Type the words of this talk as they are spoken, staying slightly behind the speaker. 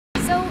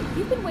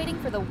You've been waiting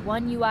for the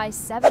One UI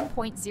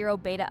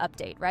 7.0 beta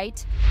update,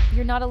 right?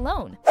 You're not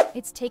alone.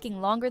 It's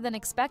taking longer than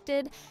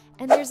expected,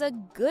 and there's a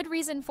good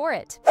reason for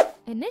it.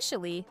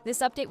 Initially, this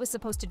update was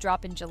supposed to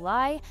drop in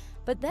July,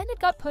 but then it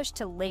got pushed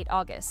to late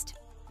August.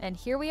 And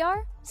here we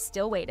are,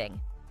 still waiting.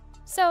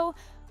 So,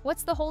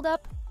 what's the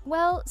holdup?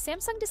 Well,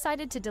 Samsung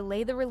decided to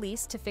delay the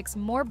release to fix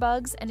more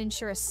bugs and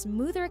ensure a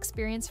smoother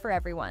experience for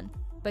everyone.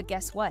 But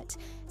guess what?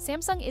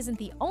 Samsung isn't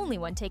the only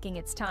one taking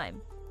its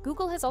time.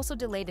 Google has also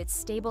delayed its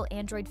stable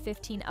Android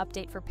 15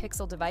 update for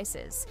Pixel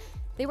devices.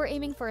 They were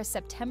aiming for a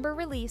September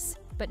release,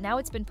 but now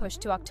it's been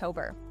pushed to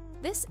October.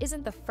 This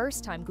isn't the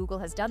first time Google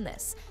has done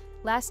this.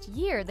 Last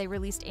year, they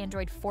released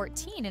Android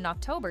 14 in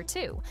October,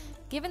 too.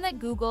 Given that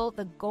Google,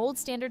 the gold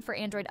standard for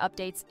Android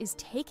updates, is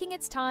taking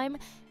its time,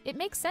 it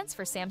makes sense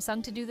for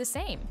Samsung to do the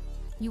same.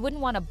 You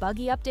wouldn't want a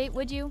buggy update,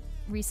 would you?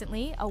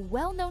 Recently, a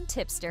well-known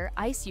tipster,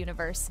 Ice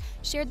Universe,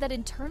 shared that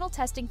internal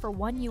testing for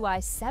One UI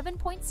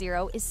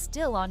 7.0 is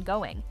still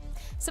ongoing.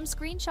 Some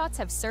screenshots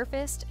have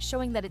surfaced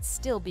showing that it's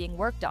still being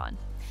worked on.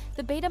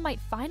 The beta might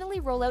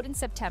finally roll out in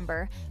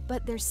September,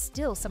 but there's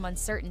still some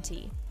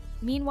uncertainty.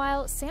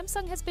 Meanwhile,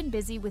 Samsung has been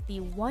busy with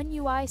the One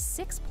UI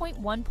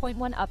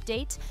 6.1.1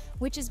 update,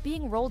 which is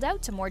being rolled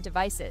out to more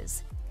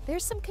devices.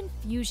 There's some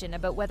confusion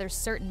about whether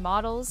certain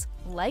models,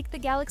 like the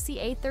Galaxy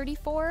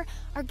A34,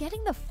 are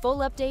getting the full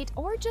update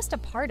or just a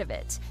part of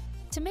it.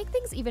 To make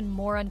things even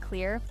more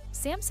unclear,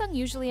 Samsung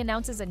usually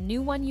announces a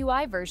new One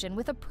UI version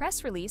with a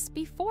press release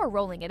before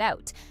rolling it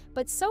out,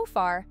 but so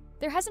far,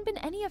 there hasn't been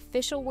any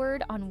official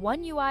word on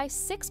One UI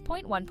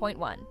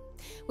 6.1.1.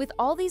 With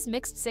all these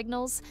mixed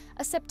signals,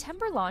 a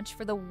September launch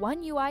for the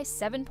One UI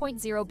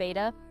 7.0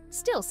 beta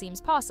still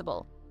seems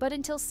possible. But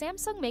until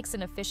Samsung makes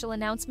an official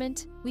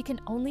announcement, we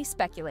can only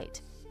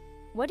speculate.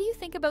 What do you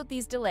think about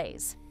these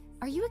delays?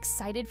 Are you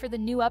excited for the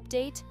new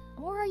update,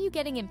 or are you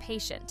getting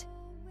impatient?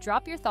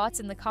 Drop your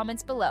thoughts in the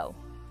comments below.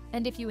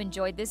 And if you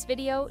enjoyed this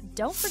video,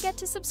 don't forget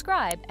to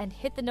subscribe and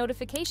hit the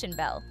notification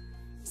bell.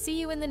 See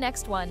you in the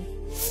next one.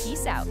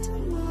 Peace out.